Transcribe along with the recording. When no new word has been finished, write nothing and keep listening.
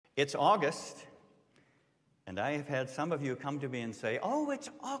It's August, and I have had some of you come to me and say, "Oh, it's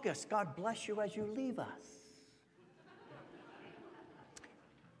August. God bless you as you leave us."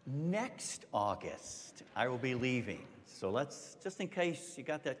 Next August, I will be leaving. So let's, just in case you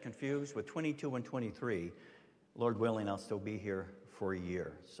got that confused with 22 and 23, Lord willing, I'll still be here for a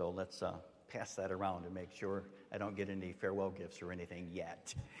year. So let's pass that around and make sure I don't get any farewell gifts or anything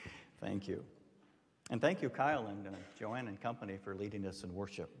yet. Thank you. And thank you, Kyle and Joanne and company, for leading us in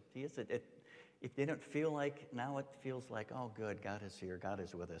worship. See, it didn't feel like, now it feels like, oh, good, God is here, God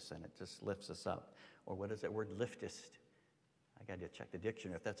is with us, and it just lifts us up. Or what is that word, liftest? I got to check the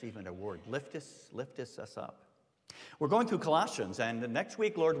dictionary if that's even a word. Liftest us up. We're going through Colossians, and next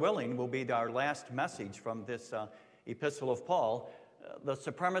week, Lord willing, will be our last message from this epistle of Paul. The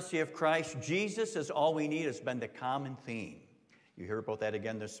supremacy of Christ, Jesus is all we need, has been the common theme. You hear about that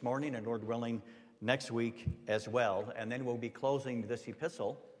again this morning, and Lord willing, next week as well. And then we'll be closing this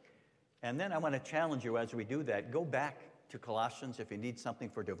epistle. And then I want to challenge you as we do that, go back to Colossians if you need something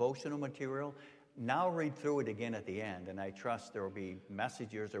for devotional material. Now read through it again at the end, and I trust there will be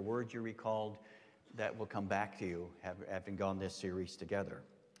messages or words you recalled that will come back to you having gone this series together.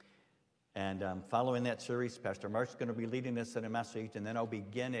 And following that series, Pastor Mark's going to be leading us in a message, and then I'll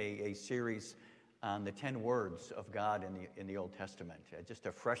begin a series on the 10 words of God in the Old Testament. Just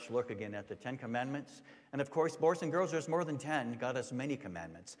a fresh look again at the 10 commandments. And of course, boys and girls, there's more than 10. God has many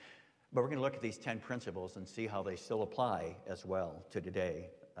commandments. But we're going to look at these 10 principles and see how they still apply as well to today.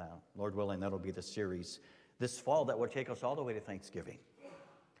 Lord willing, that'll be the series this fall that will take us all the way to Thanksgiving.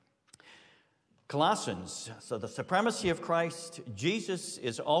 Colossians, so the supremacy of Christ, Jesus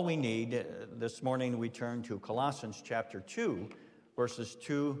is all we need. This morning we turn to Colossians chapter 2, verses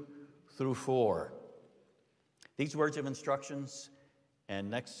 2 through 4. These words of instructions, and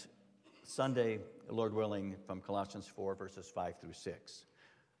next Sunday, Lord willing, from Colossians 4, verses 5 through 6.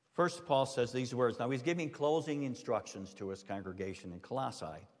 First, Paul says these words. Now, he's giving closing instructions to his congregation in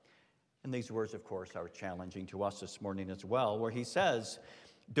Colossae. And these words, of course, are challenging to us this morning as well, where he says,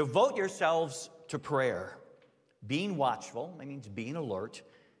 devote yourselves to prayer, being watchful, that means being alert,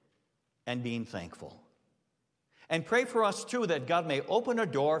 and being thankful. And pray for us, too, that God may open a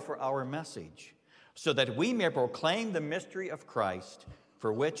door for our message, so that we may proclaim the mystery of Christ,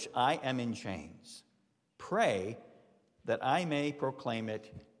 for which I am in chains. Pray that I may proclaim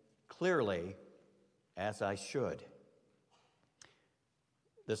it clearly as I should.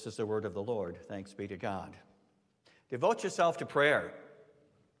 This is the word of the Lord. Thanks be to God. Devote yourself to prayer.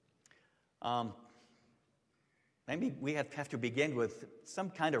 Maybe we have to begin with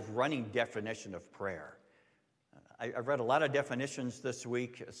some kind of running definition of prayer. I've read a lot of definitions this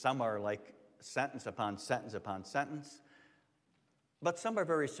week. Some are like sentence upon sentence upon sentence. But some are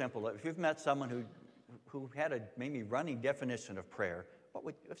very simple. If you've met someone who had a maybe running definition of prayer,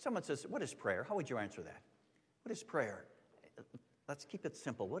 if someone says, what is prayer? How would you answer that? What is prayer? Let's keep it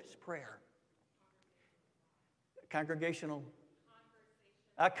simple. What is prayer? Congregational?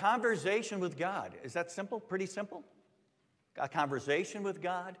 A conversation with God. Is that simple? Pretty simple? A conversation with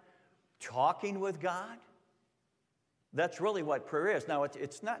God? Talking with God? That's really what prayer is. Now,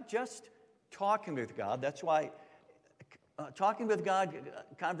 it's not just talking with God. That's why talking with God,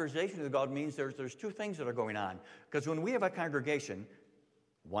 conversation with God means there's two things that are going on. Because when we have a congregation,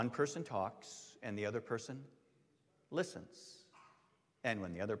 one person talks and the other person listens. And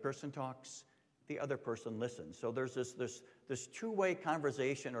when the other person talks, the other person listens. So there's this two-way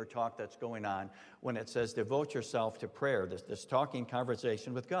conversation or talk that's going on when it says devote yourself to prayer, this talking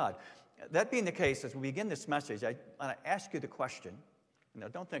conversation with God. That being the case, as we begin this message, I want to ask you the question. Now,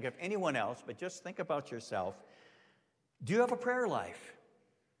 don't think of anyone else, but just think about yourself. Do you have a prayer life?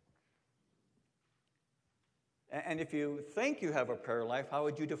 And if you think you have a prayer life, how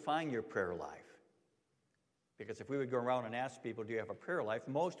would you define your prayer life? Because if we would go around and ask people, do you have a prayer life?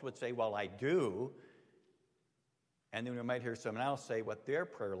 Most would say, well, I do. And then we might hear someone else say what their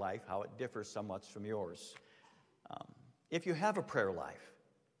prayer life, how it differs somewhat from yours. If you have a prayer life,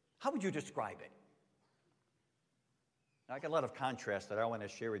 how would you describe it? Now, I got a lot of contrasts that I want to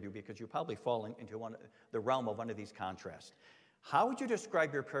share with you because you probably fall into the realm of one of these contrasts. How would you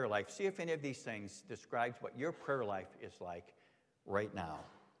describe your prayer life? See if any of these things describes what your prayer life is like right now.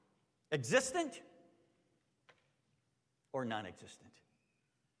 Existent or non-existent?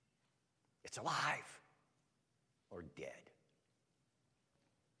 It's alive or dead?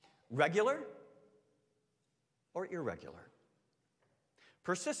 Regular or irregular?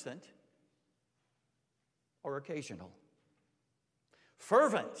 Persistent or occasional?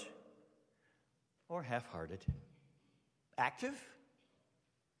 Fervent or half-hearted? Active?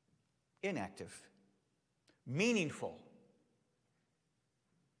 Inactive? Meaningful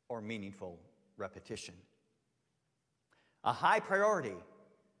or meaningful repetition. A high priority,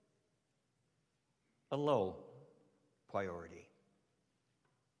 a low priority.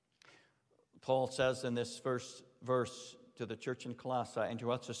 Paul says in this first verse to the church in Colossae and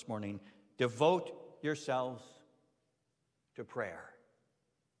to us this morning, devote yourselves to prayer.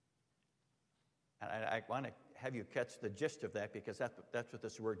 And I want to have you catch the gist of that, because that's what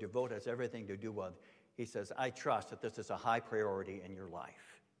this word devote has everything to do with. He says, I trust that this is a high priority in your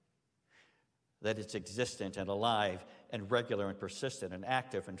life, that it's existent and alive and regular and persistent and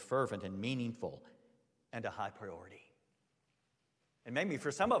active and fervent and meaningful and a high priority. And maybe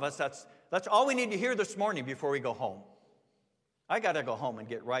for some of us, that's all we need to hear this morning before we go home. I got to go home and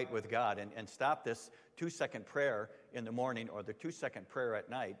get right with God and stop this 2-second prayer in the morning, or the 2-second prayer at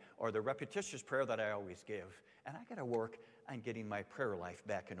night, or the repetitious prayer that I always give. And I got to work on getting my prayer life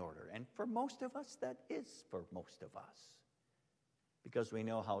back in order. And for most of us, that is for most of us, because we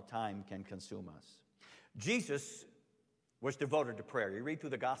know how time can consume us. Jesus was devoted to prayer. You read through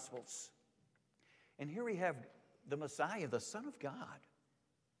the Gospels, and here we have the Messiah, the Son of God,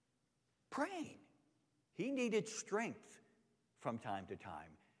 praying. He needed strength from time to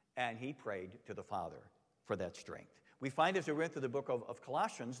time, and he prayed to the Father for that strength. We find as we read through the book of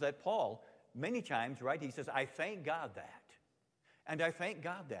Colossians that Paul, many times, right, he says, I thank God that, and I thank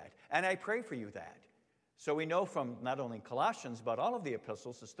God that, and I pray for you that. So we know from not only Colossians, but all of the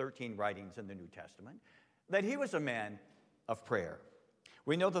epistles, his 13 writings in the New Testament, that he was a man of prayer.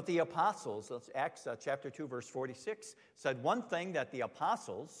 We know that the apostles, Acts chapter 2, verse 46, said one thing that the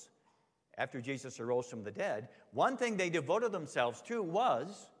apostles, after Jesus arose from the dead, one thing they devoted themselves to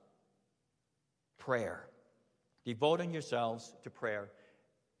was prayer. Devoting yourselves to prayer.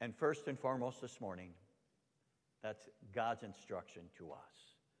 And first and foremost this morning, that's God's instruction to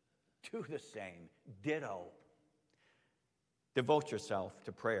us. Do the same. Ditto. Devote yourself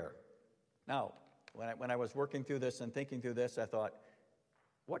to prayer. Now, when I was working through this and thinking through this, I thought,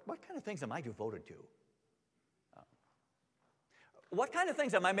 what kind of things am I devoted to? What kind of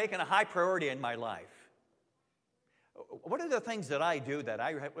things am I making a high priority in my life? What are the things that I do that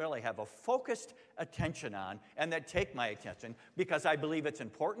I really have a focused attention on and that take my attention because I believe it's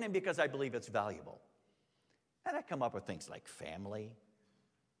important and because I believe it's valuable? And I come up with things like family,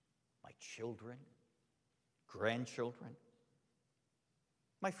 my children, grandchildren,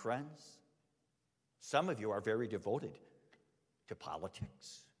 my friends. Some of you are very devoted to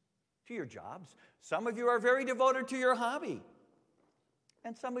politics, to your jobs. Some of you are very devoted to your hobby.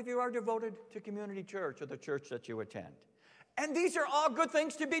 And some of you are devoted to community church or the church that you attend. And these are all good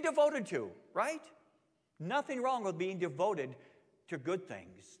things to be devoted to, right? Nothing wrong with being devoted to good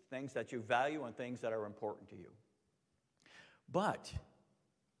things, things that you value and things that are important to you. But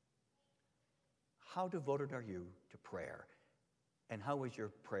how devoted are you to prayer? And how is your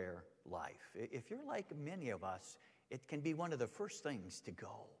prayer life? If you're like many of us, it can be one of the first things to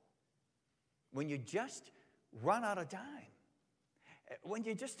go. When you just run out of time. When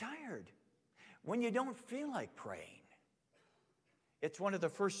you're just tired, when you don't feel like praying. It's one of the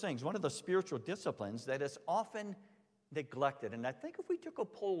first things, one of the spiritual disciplines that is often neglected. And I think if we took a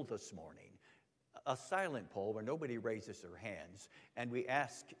poll this morning, a silent poll where nobody raises their hands, and we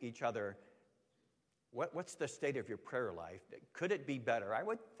ask each other, what's the state of your prayer life? Could it be better? I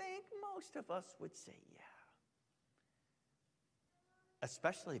would think most of us would say, yeah.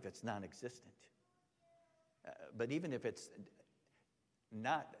 Especially if it's non-existent. But even if it's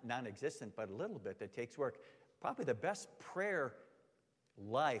not non-existent, but a little bit that takes work. Probably the best prayer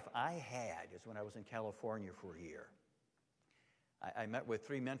life I had is when I was in California for a year. I met with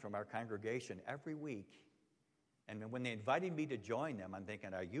 3 men from our congregation every week. And when they invited me to join them, I'm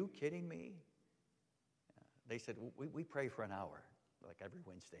thinking, are you kidding me? They said, we pray for an hour, like every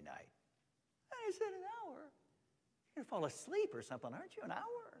Wednesday night. I said, an hour? You're going to fall asleep or something, aren't you? An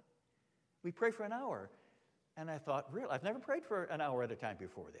hour? We pray for an hour. And I thought, really, I've never prayed for an hour at a time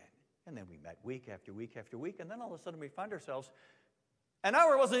before then. And then we met week after week after week, and then all of a sudden we found ourselves, an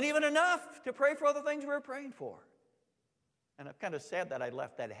hour wasn't even enough to pray for all the things we were praying for. And I'm kind of sad that I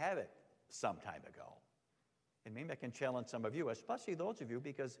left that habit some time ago. And maybe I can challenge some of you, especially those of you,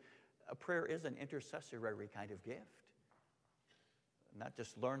 because prayer is an intercessory kind of gift. Not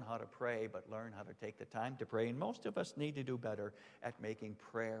just learn how to pray, but learn how to take the time to pray. And most of us need to do better at making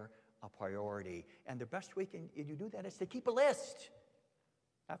prayer a priority. And the best way you do that is to keep a list.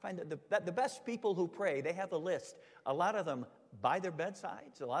 I find that the best people who pray, they have a list. A lot of them by their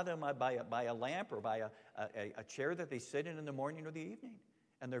bedsides. A lot of them by a lamp or by a chair that they sit in the morning or the evening.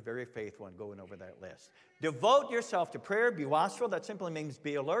 And they're very faithful in going over that list. Devote yourself to prayer. Be watchful. That simply means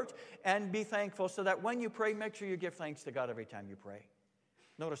be alert. And be thankful, so that when you pray, make sure you give thanks to God every time you pray.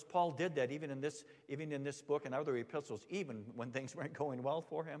 Notice Paul did that even in this book and other epistles. Even when things weren't going well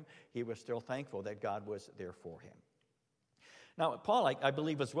for him, he was still thankful that God was there for him. Now, Paul, I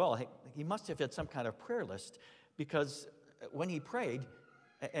believe as well, he must have had some kind of prayer list, because when he prayed,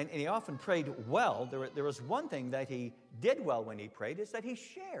 and he often prayed well, there was one thing that he did well when he prayed, is that he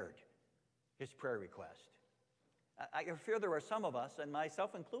shared his prayer request. I fear there are some of us, and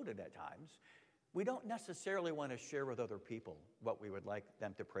myself included at times, we don't necessarily want to share with other people what we would like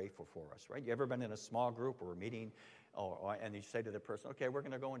them to pray for us, right? You ever been in a small group or a meeting, and you say to the person, okay, we're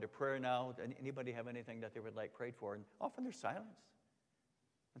going to go into prayer now. Anybody have anything that they would like prayed for? And often there's silence.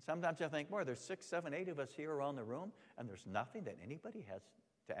 And sometimes I think, boy, there's 6, 7, 8 of us here around the room, and there's nothing that anybody has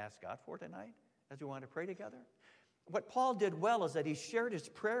to ask God for tonight as we want to pray together. What Paul did well is that he shared his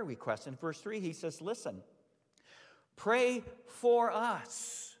prayer request. In verse 3, he says, listen, pray for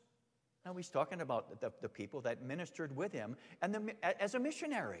us. Now, he's talking about the people that ministered with him and as a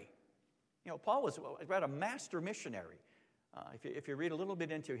missionary. You know, Paul was a master missionary. If you read a little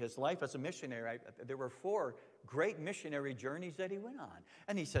bit into his life as a missionary, there were 4 great missionary journeys that he went on.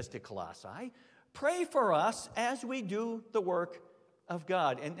 And he says to Colossae, pray for us as we do the work of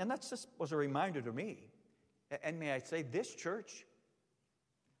God. And that just was a reminder to me. And may I say, this church,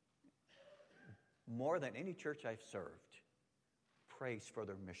 more than any church I've served, prays for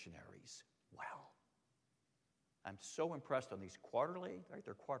their missionaries well. I'm so impressed on these quarterly, right?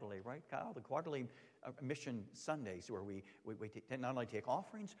 They're quarterly, right, Kyle? The quarterly mission Sundays where we not only take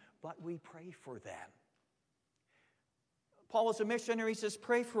offerings, but we pray for them. Paul was a missionary. He says,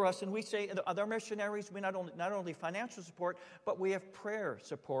 pray for us. And we say, other missionaries, we not only financial support, but we have prayer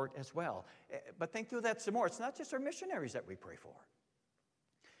support as well. But think through that some more. It's not just our missionaries that we pray for.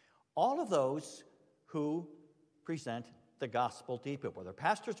 All of those who present the gospel to people, whether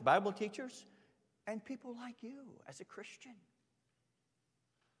pastors, Bible teachers, and people like you as a Christian.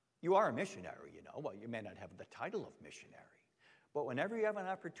 You are a missionary, you know. Well, you may not have the title of missionary, but whenever you have an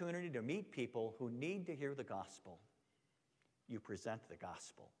opportunity to meet people who need to hear the gospel, you present the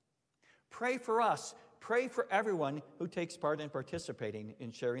gospel. Pray for us. Pray for everyone who takes part in participating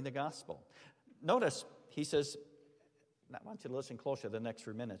in sharing the gospel. Notice, he says, I want you to listen closer the next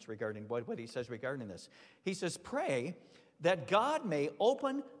few minutes regarding what he says regarding this. He says, pray that God may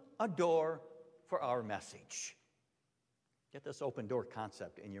open a door for our message. Get this open door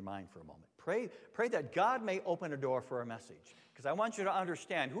concept in your mind for a moment. Pray that God may open a door for our message. Because I want you to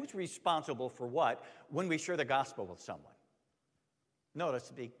understand who's responsible for what when we share the gospel with someone.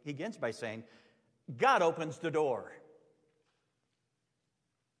 Notice he begins by saying, God opens the door.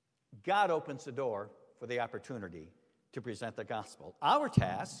 God opens the door for the opportunity to present the gospel. Our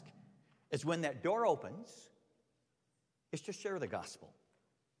task is when that door opens, is to share the gospel.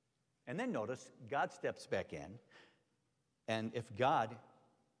 And then notice, God steps back in, and if God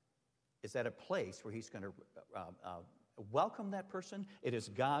is at a place where he's going to welcome that person, it is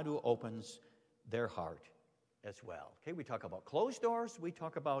God who opens their heart as well. Okay, we talk about closed doors, we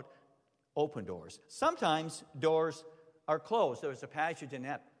talk about open doors. Sometimes doors are closed. There's a passage in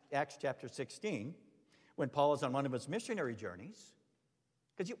Acts chapter 16 when Paul is on one of his missionary journeys.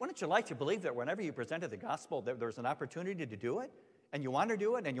 Because wouldn't you like to believe that whenever you presented the gospel, there's an opportunity to do it, and you want to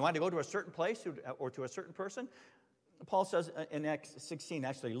do it, and you want to go to a certain place or to a certain person? Paul says in Acts 16,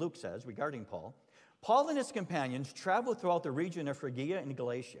 actually Luke says regarding Paul, Paul and his companions traveled throughout the region of Phrygia and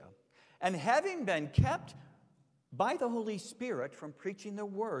Galatia, and having been kept by the Holy Spirit from preaching the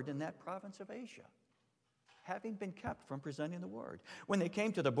word in that province of Asia. Having been kept from presenting the word. When they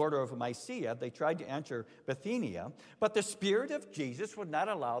came to the border of Mysia, they tried to enter Bithynia, but the Spirit of Jesus would not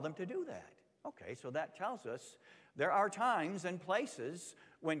allow them to do that. Okay, so that tells us there are times and places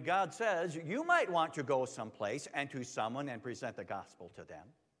when God says, you might want to go someplace and to someone and present the gospel to them.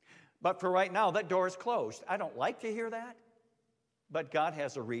 But for right now, that door is closed. I don't like to hear that. But God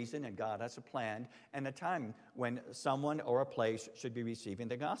has a reason and God has a plan and a time when someone or a place should be receiving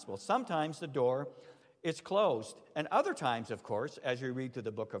the gospel. Sometimes the door is closed. And other times, of course, as you read through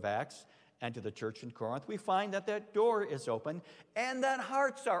the book of Acts and to the church in Corinth, we find that that door is open and that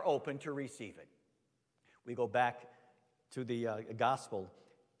hearts are open to receive it. We go back to the gospel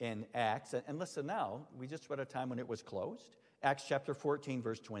in Acts. And listen now, we just read a time when it was closed. Acts chapter 14,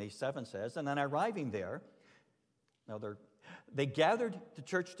 verse 27 says, and then arriving there, now they gathered the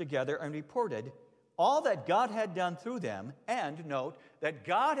church together and reported all that God had done through them, and note that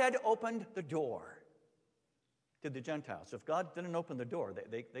God had opened the door to the Gentiles. If God didn't open the door,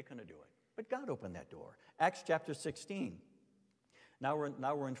 they couldn't do it. But God opened that door. Acts chapter 16. Now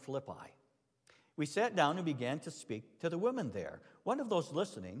we're in Philippi. We sat down and began to speak to the women there. One of those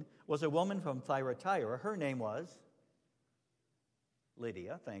listening was a woman from Thyatira. Her name was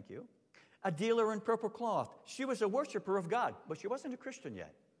Lydia, thank you. A dealer in purple cloth. She was a worshiper of God, but she wasn't a Christian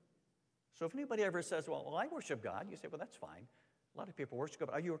yet. So if anybody ever says, well, I worship God, you say, well, that's fine. A lot of people worship God,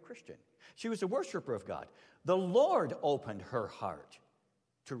 but are you a Christian? She was a worshiper of God. The Lord opened her heart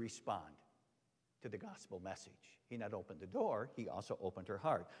to respond to the gospel message. He not opened the door, he also opened her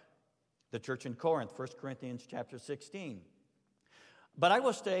heart. The church in Corinth, 1 Corinthians chapter 16. But I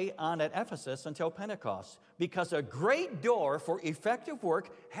will stay on at Ephesus until Pentecost, because a great door for effective work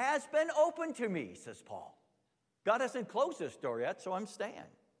has been opened to me, says Paul. God hasn't closed this door yet, so I'm staying.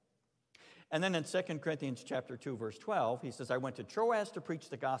 And then in 2 Corinthians chapter 2, verse 12, he says, I went to Troas to preach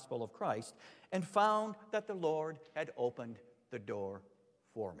the gospel of Christ and found that the Lord had opened the door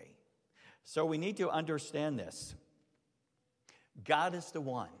for me. So we need to understand this. God is the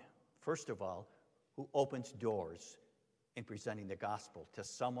one, first of all, who opens doors in presenting the gospel to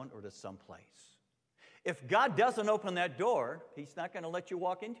someone or to some place. If God doesn't open that door, he's not going to let you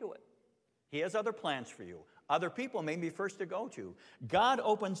walk into it. He has other plans for you. Other people may be first to go to. God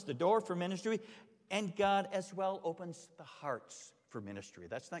opens the door for ministry, and God as well opens the hearts for ministry.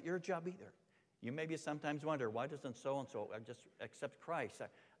 That's not your job either. You maybe sometimes wonder, why doesn't so-and-so just accept Christ?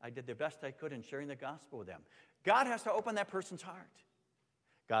 I did the best I could in sharing the gospel with them. God has to open that person's heart.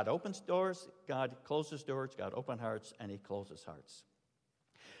 God opens doors, God closes doors, God opens hearts, and he closes hearts.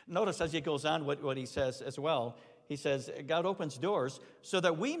 Notice as he goes on what he says as well. He says, God opens doors so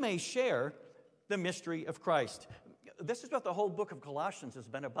that we may share the mystery of Christ. This is what the whole book of Colossians has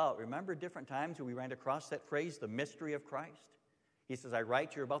been about. Remember different times when we ran across that phrase, the mystery of Christ? He says, I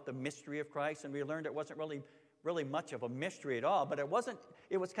write to you about the mystery of Christ, and we learned it wasn't really much of a mystery at all, but it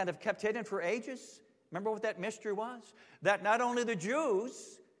was kind of kept hidden for ages. Remember what that mystery was? That not only the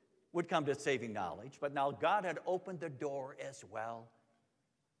Jews would come to saving knowledge, but now God had opened the door as well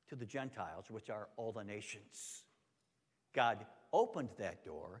to the Gentiles, which are all the nations. God opened that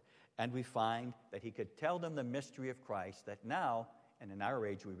door, and we find that he could tell them the mystery of Christ that now, and in our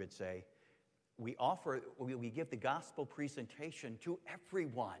age we would say, we give the gospel presentation to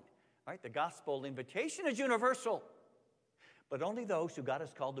everyone. Right? The gospel invitation is universal, but only those who God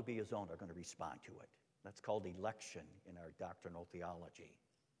has called to be his own are going to respond to it. That's called election in our doctrinal theology.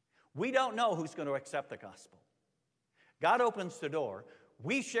 We don't know who's going to accept the gospel. God opens the door.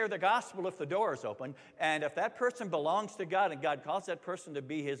 We share the gospel if the door is open, and if that person belongs to God and God calls that person to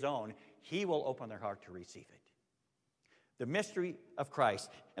be his own, he will open their heart to receive it. The mystery of Christ.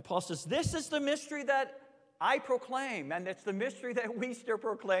 And Paul says, this is the mystery that I proclaim, and it's the mystery that we still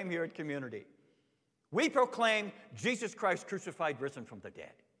proclaim here at Community. We proclaim Jesus Christ crucified, risen from the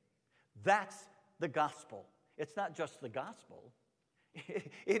dead. That's the gospel. It's not just the gospel.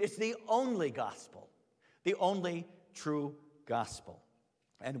 It is the only gospel, the only true gospel.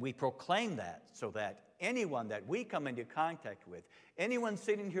 And we proclaim that so that anyone that we come into contact with, anyone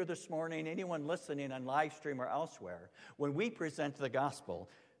sitting here this morning, anyone listening on live stream or elsewhere, when we present the gospel,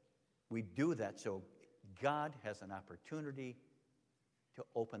 we do that so God has an opportunity to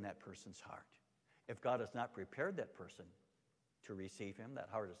open that person's heart. If God has not prepared that person to receive him, that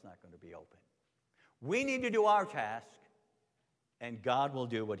heart is not going to be open. We need to do our task, and God will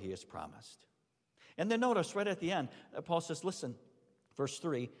do what he has promised. And then notice right at the end, Paul says, listen, verse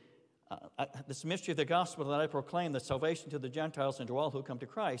 3, this mystery of the gospel that I proclaim, the salvation to the Gentiles and to all who come to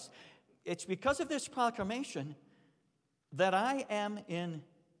Christ, it's because of this proclamation that I am in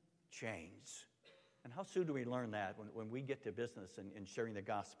chains. And how soon do we learn that when we get to business in sharing the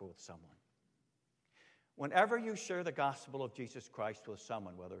gospel with someone? Whenever you share the gospel of Jesus Christ with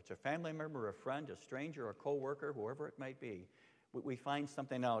someone, whether it's a family member, a friend, a stranger, a co-worker, whoever it might be, we find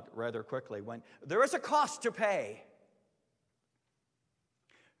something out rather quickly. When there is a cost to pay.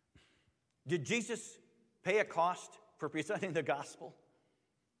 Did Jesus pay a cost for presenting the gospel?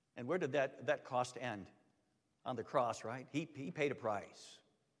 And where did that cost end? On the cross, right? He paid a price.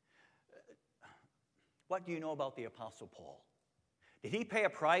 What do you know about the Apostle Paul? Did he pay a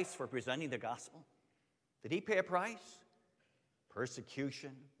price for presenting the gospel? Did he pay a price?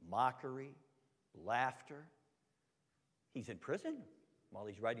 Persecution, mockery, laughter. He's in prison while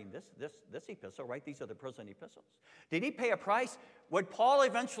he's writing this epistle, right? These are the prison epistles. Did he pay a price? Would Paul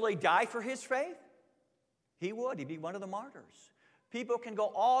eventually die for his faith? He would. He'd be one of the martyrs. People can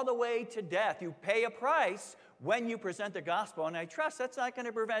go all the way to death. You pay a price when you present the gospel, and I trust that's not going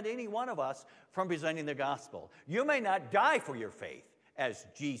to prevent any one of us from presenting the gospel. You may not die for your faith as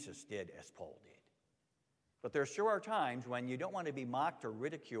Jesus did, as Paul did. But there sure are times when you don't want to be mocked or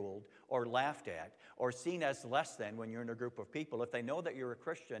ridiculed or laughed at or seen as less than when you're in a group of people. If they know that you're a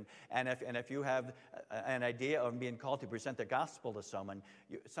Christian and if you have an idea of being called to present the gospel to someone,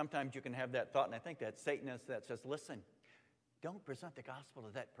 sometimes you can have that thought, and I think that Satan is that says, listen, Don't present the gospel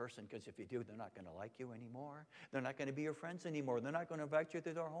to that person, because if you do, they're not going to like you anymore. They're not going to be your friends anymore. They're not going to invite you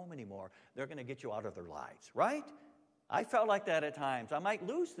to their home anymore. They're going to get you out of their lives, right? I felt like that at times. I might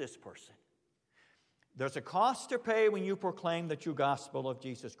lose this person. There's a cost to pay when you proclaim the true gospel of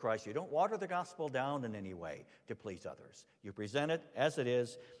Jesus Christ. You don't water the gospel down in any way to please others. You present it as it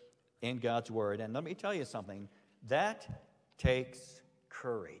is in God's word. And let me tell you something. That takes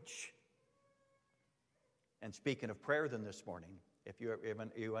courage. And speaking of prayer then this morning, if you have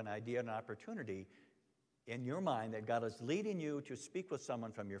an idea, an opportunity in your mind that God is leading you to speak with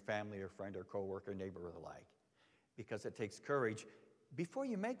someone from your family or friend or coworker, neighbor or the like, because it takes courage, before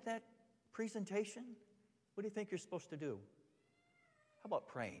you make that presentation, what do you think you're supposed to do? How about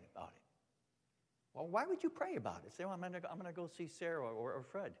praying about it? Well, why would you pray about it? Say, well, I'm going to go see Sarah or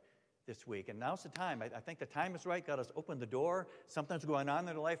Fred this week, and now's the time. I think the time is right. God has opened the door. Something's going on in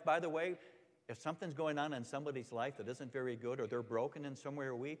their life. By the way, if something's going on in somebody's life that isn't very good, or they're broken in some way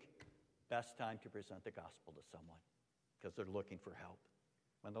or weak, best time to present the gospel to someone, because they're looking for help.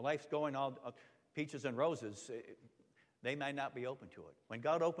 When the life's going all peaches and roses, they might not be open to it. When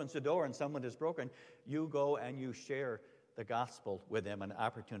God opens the door and someone is broken, you go and you share the gospel with them, an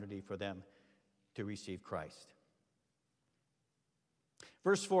opportunity for them to receive Christ.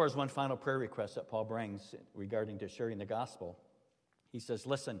 Verse 4 is one final prayer request that Paul brings regarding to sharing the gospel. He says,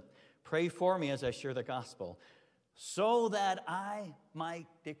 listen, pray for me as I share the gospel, so that I might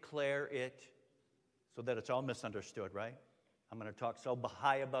declare it, so that it's all misunderstood, right? I'm going to talk so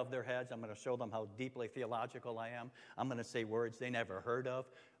high above their heads. I'm going to show them how deeply theological I am. I'm going to say words they never heard of,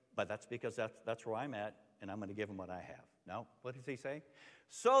 but that's because that's where I'm at, and I'm going to give them what I have. No, what does he say?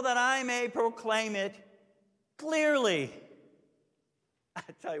 So that I may proclaim it clearly. I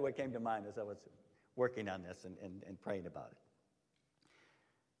tell you what came to mind as I was working on this and praying about it.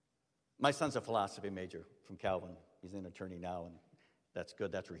 My son's a philosophy major from Calvin. He's an attorney now, and that's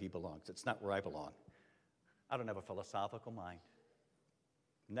good. That's where he belongs. It's not where I belong. I don't have a philosophical mind.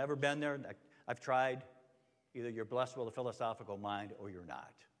 Never been there. I've tried. Either you're blessed with a philosophical mind or you're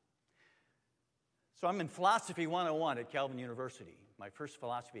not. So I'm in Philosophy 101 at Calvin University, my first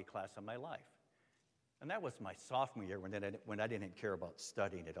philosophy class of my life. And that was my sophomore year when I didn't care about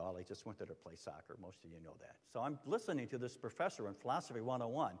studying at all. I just wanted to play soccer. Most of you know that. So I'm listening to this professor in Philosophy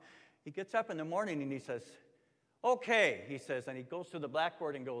 101. He gets up in the morning and he says, okay, he says, and he goes to the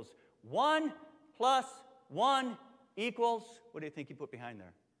blackboard and goes, 1 plus 1 equals, what do you think he put behind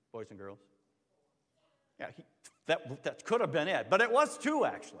there, boys and girls? Yeah, that could have been it, but it was 2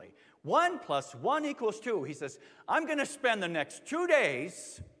 actually. 1 plus 1 equals 2. He says, I'm going to spend the next 2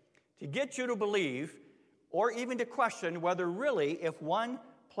 days to get you to believe or even to question whether really if 1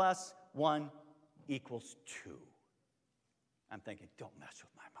 plus 1 equals 2. I'm thinking, don't mess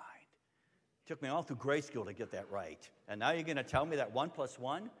with my mind. It took me all through grade school to get that right. And now you're going to tell me that 1 plus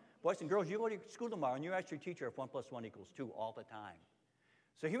 1? Boys and girls, you go to school tomorrow and you ask your teacher if 1 plus 1 equals 2 all the time.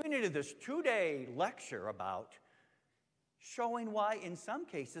 So he went into this 2-day lecture about showing why in some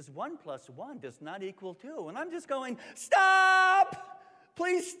cases 1 plus 1 does not equal 2. And I'm just going, stop!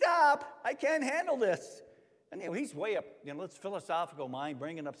 Please stop! I can't handle this. And he's way up, this philosophical mind,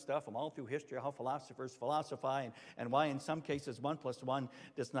 bringing up stuff from all through history, how philosophers philosophize, and why in some cases 1 plus 1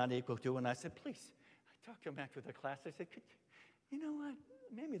 does not equal 2. And I said, please, I talked to him after the class. I said, you know what?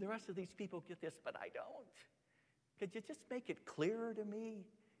 Maybe the rest of these people get this, but I don't. Could you just make it clearer to me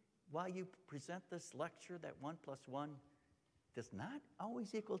why you present this lecture that 1 plus 1 does not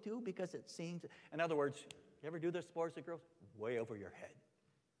always equal 2? Because it seems, in other words, you ever do this, boys and girls? Way over your head.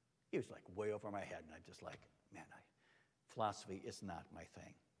 He was like way over my head, and I'm just like, man, philosophy is not my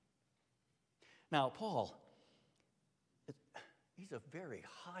thing. Now, Paul, he's a very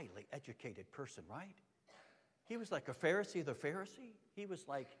highly educated person, right? He was like a Pharisee of the Pharisee. He was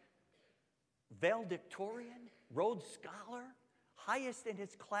like valedictorian, Rhodes Scholar, highest in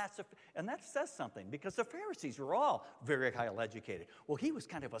his class. And that says something, because the Pharisees were all very highly educated. Well, he was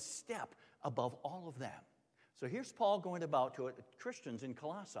kind of a step above all of them. So here's Paul going about to Christians in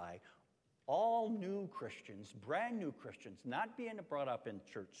Colossae, all new Christians, brand new Christians, not being brought up in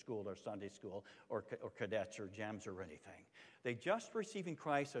church school or Sunday school or cadets or gems or anything. They just receiving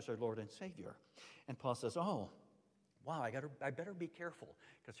Christ as their Lord and Savior. And Paul says, oh, wow, I better be careful.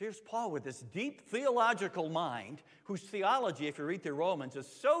 Because here's Paul with this deep theological mind, whose theology, if you read through Romans, is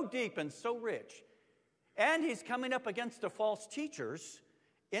so deep and so rich. And he's coming up against the false teachers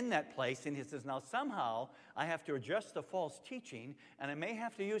in that place, and he says, now somehow I have to adjust the false teaching, and I may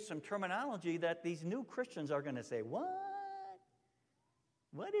have to use some terminology that these new Christians are going to say, what?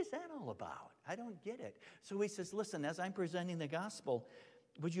 What is that all about? I don't get it. So he says, listen, as I'm presenting the gospel,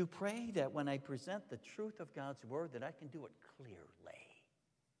 would you pray that when I present the truth of God's word that I can do it clearly?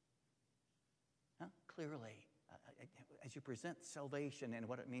 Clearly. As you present salvation and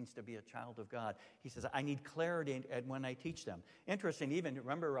what it means to be a child of God, he says, I need clarity when I teach them. Interesting, even,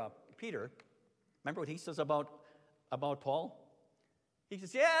 remember Peter, remember what he says about Paul? He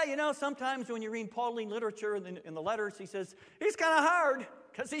says, yeah, sometimes when you read Pauline literature in the letters, he says, he's kind of hard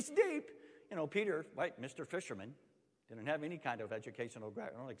because he's deep. Peter, right, Mr. Fisherman, didn't have any kind of educational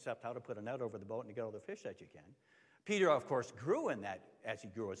background except how to put a net over the boat and to get all the fish that you can. Peter, of course, grew in that as he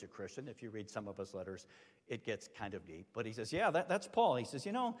grew as a Christian. If you read some of his letters, it gets kind of deep. But he says, that's Paul. He says,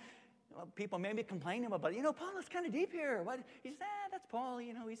 people maybe complain about, Paul is kind of deep here. What? He says, that's Paul.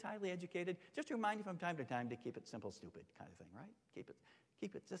 He's highly educated. Just to remind you from time to time to keep it simple, stupid kind of thing, right?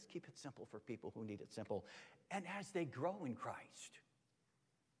 Just keep it simple for people who need it simple. And as they grow in Christ,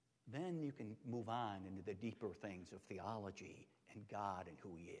 then you can move on into the deeper things of theology and God and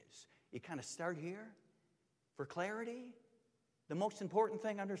who he is. You kind of start here for clarity, the most important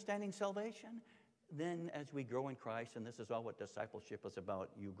thing, understanding salvation. Then as we grow in Christ, and this is all what discipleship is about,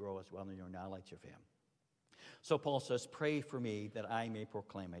 you grow as well in your knowledge of him. So Paul says, pray for me that I may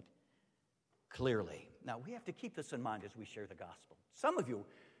proclaim it clearly. Now, we have to keep this in mind as we share the gospel. Some of you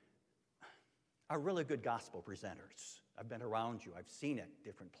are really good gospel presenters. I've been around you. I've seen it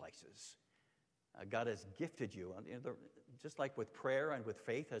different places. God has gifted you. Just like with prayer and with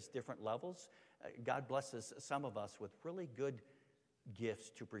faith has different levels, God blesses some of us with really good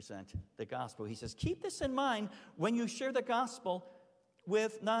gifts to present the gospel. He says, keep this in mind when you share the gospel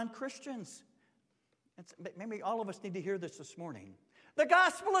with non-Christians. Maybe all of us need to hear this morning. The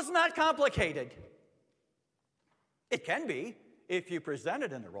gospel is not complicated. It can be if you present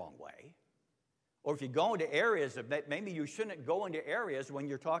it in the wrong way. Or if you go into areas that maybe you shouldn't go into areas when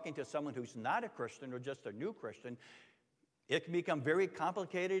you're talking to someone who's not a Christian or just a new Christian. It can become very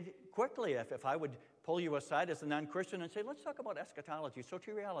complicated quickly if I would pull you aside as a non-Christian and say, let's talk about eschatology,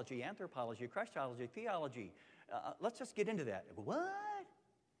 soteriology, anthropology, Christology, theology. Let's just get into that. What?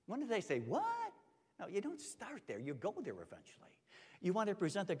 When do they say, what? No, you don't start there. You go there eventually. You want to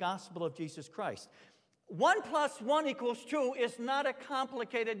present the gospel of Jesus Christ. 1 + 1 = 2 is not a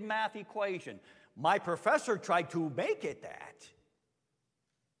complicated math equation. My professor tried to make it that.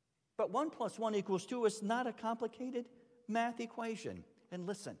 But 1 + 1 = 2 is not a complicated math equation. And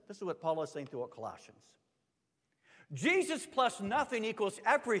listen, this is what Paul is saying throughout Colossians. Jesus plus nothing equals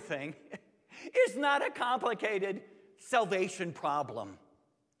everything is not a complicated salvation problem.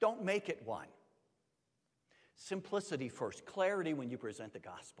 Don't make it one. Simplicity first, clarity when you present the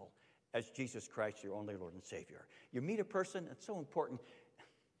gospel as Jesus Christ, your only Lord and Savior. You meet a person, it's so important.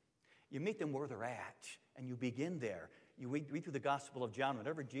 You meet them where they're at, and you begin there. You read through the Gospel of John,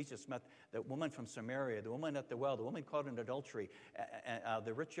 whenever Jesus met the woman from Samaria, the woman at the well, the woman caught in adultery,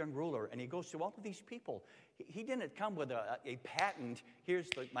 the rich young ruler, and he goes through all of these people. He didn't come with a patent, here's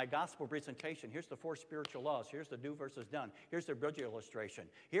my gospel presentation, here's the 4 spiritual laws, here's the do versus done, here's the bridge illustration.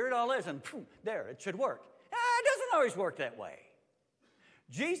 Here it all is, and there, it should work. It doesn't always work that way.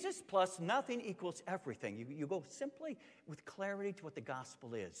 Jesus plus nothing equals everything. You go simply with clarity to what the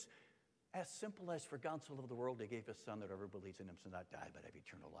gospel is. As simple as for God so loved the world, he gave his son that whoever believes in him shall not die but have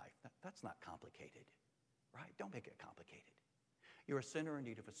eternal life. That's not complicated, right? Don't make it complicated. You're a sinner in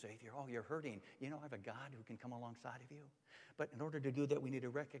need of a Savior. Oh, you're hurting. I have a God who can come alongside of you. But in order to do that, we need to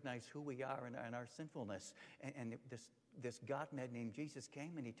recognize who we are and our sinfulness. And this God-man named Jesus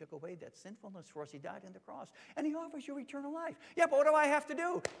came and he took away that sinfulness for us. He died on the cross. And he offers you eternal life. Yeah, but what do I have to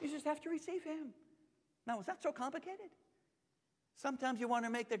do? You just have to receive him. Now, is that so complicated? Sometimes you want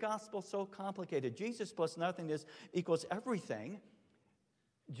to make the gospel so complicated. Jesus plus nothing equals everything.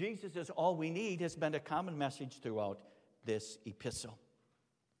 Jesus is all we need has been a common message throughout this epistle.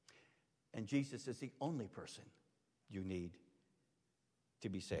 And Jesus is the only person you need to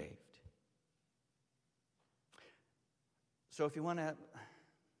be saved. So if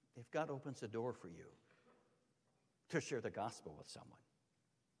God opens the door for you to share the gospel with someone,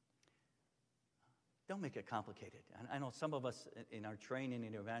 don't make it complicated. And I know some of us in our training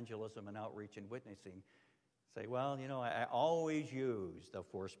in evangelism and outreach and witnessing say, well, I always use the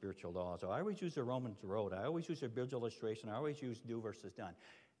 4 spiritual laws. Or I always use the Romans Road. I always use a bridge illustration. I always use do versus done.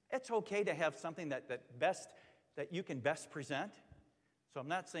 It's okay to have something that you can best present. So I'm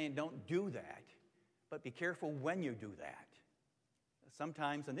not saying don't do that, but be careful when you do that.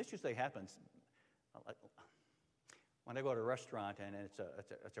 Sometimes, and this usually happens, when I go to a restaurant and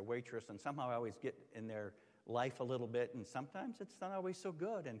it's a waitress, and somehow I always get in their life a little bit, and sometimes it's not always so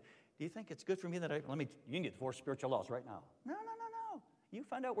good. And do you think it's good for me that you need the 4 spiritual laws right now? No. You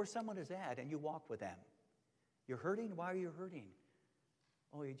find out where someone is at and you walk with them. You're hurting? Why are you hurting?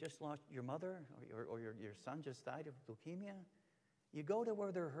 Oh, you just lost your mother, or your son just died of leukemia? You go to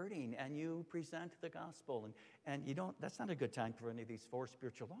where they're hurting and you present the gospel. And you don't, that's not a good time for any of these four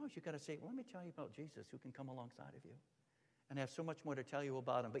spiritual laws. You've got to say, well, let me tell you about Jesus who can come alongside of you. And I have so much more to tell you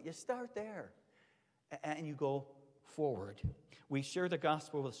about him. But you start there and you go forward. We share the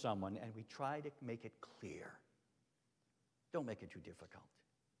gospel with someone and we try to make it clear. Don't make it too difficult.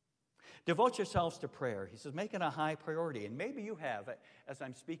 Devote yourselves to prayer. He says, make it a high priority. And maybe you have, as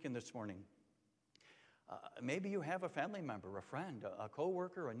I'm speaking this morning, maybe you have a family member, a friend, a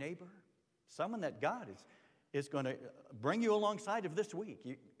coworker, a neighbor, someone that God is going to bring you alongside of this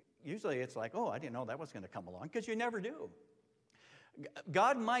week. Usually it's like, oh, I didn't know that was going to come along, because you never do.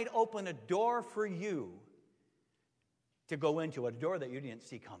 God might open a door for you to go into, a door that you didn't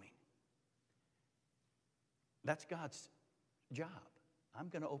see coming. That's God's job. I'm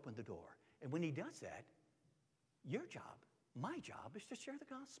going to open the door. And when he does that, your job, my job, is to share the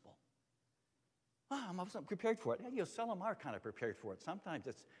gospel. Oh, I wasn't prepared for it. You seldom are kind of prepared for it. Sometimes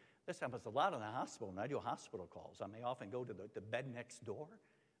this happens a lot in the hospital. When I do hospital calls, I may often go to the bed next door,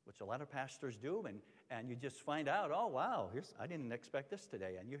 which a lot of pastors do, and you just find out, oh, wow, I didn't expect this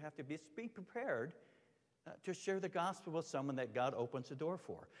today. And you have to be prepared to share the gospel with someone that God opens the door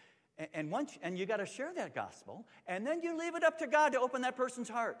for. And you got to share that gospel, and then you leave it up to God to open that person's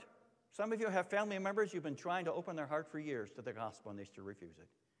heart. Some of you have family members you've been trying to open their heart for years to the gospel, and they still refuse it.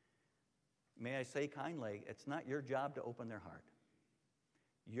 May I say kindly, it's not your job to open their heart.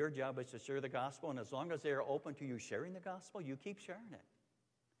 Your job is to share the gospel, and as long as they are open to you sharing the gospel, you keep sharing it.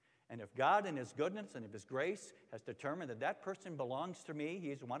 And if God in his goodness and of his grace has determined that that person belongs to me, he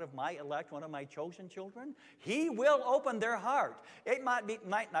is one of my elect, one of my chosen children, he will open their heart. It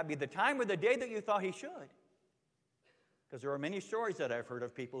might not be the time or the day that you thought he should. Because there are many stories that I've heard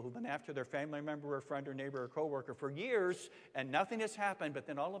of people who've been after their family member or friend or neighbor or coworker for years, and nothing has happened, but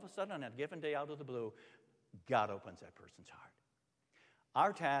then all of a sudden on a given day out of the blue, God opens that person's heart.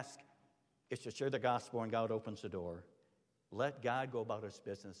 Our task is to share the gospel, and God opens the door. Let God go about his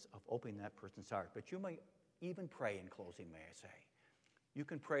business of opening that person's heart. But you may even pray in closing, may I say. You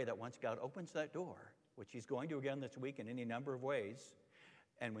can pray that once God opens that door, which he's going to again this week in any number of ways,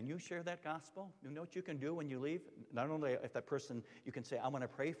 and when you share that gospel, you know what you can do when you leave? Not only if that person, you can say, I'm going to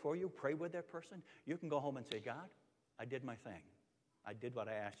pray for you, pray with that person. You can go home and say, God, I did my thing. I did what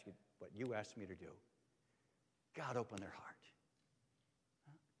you asked me to do. God, open their heart.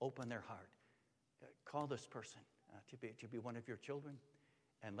 Open their heart. Call this person to be one of your children,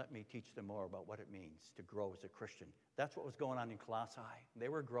 and let me teach them more about what it means to grow as a Christian. That's what was going on in Colossae. They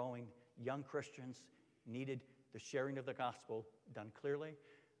were growing. Young Christians needed the sharing of the gospel done clearly.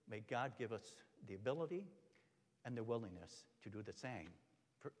 May God give us the ability and the willingness to do the same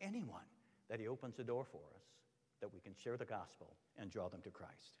for anyone that he opens the door for us, that we can share the gospel and draw them to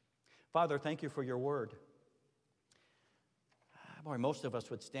Christ. Father, thank you for your word. Boy, most of us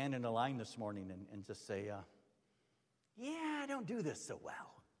would stand in a line this morning and just say, I don't do this so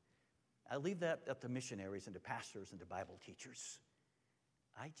well. I leave that up to missionaries and to pastors and to Bible teachers.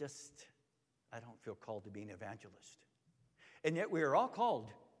 I don't feel called to be an evangelist. And yet we are all called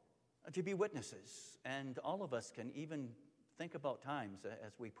to be witnesses. And all of us can even think about times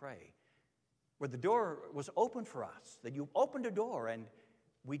as we pray where the door was open for us, that you opened a door and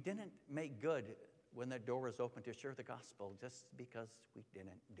we didn't make good when that door was open to share the gospel just because we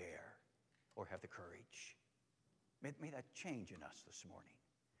didn't dare or have the courage. May that change in us this morning.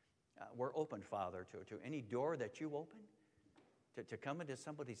 We're open, Father, to any door that you open, to come into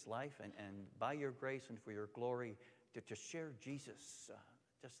somebody's life and by your grace and for your glory, to share Jesus,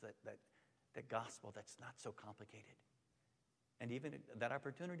 just that gospel that's not so complicated. And even that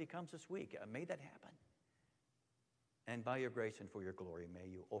opportunity comes this week. May that happen. And by your grace and for your glory, may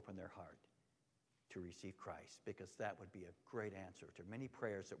you open their heart to receive Christ, because that would be a great answer to many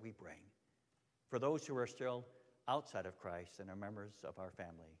prayers that we bring for those who are still outside of Christ and are members of our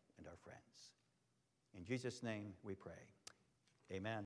family and our friends. In Jesus' name we pray. Amen.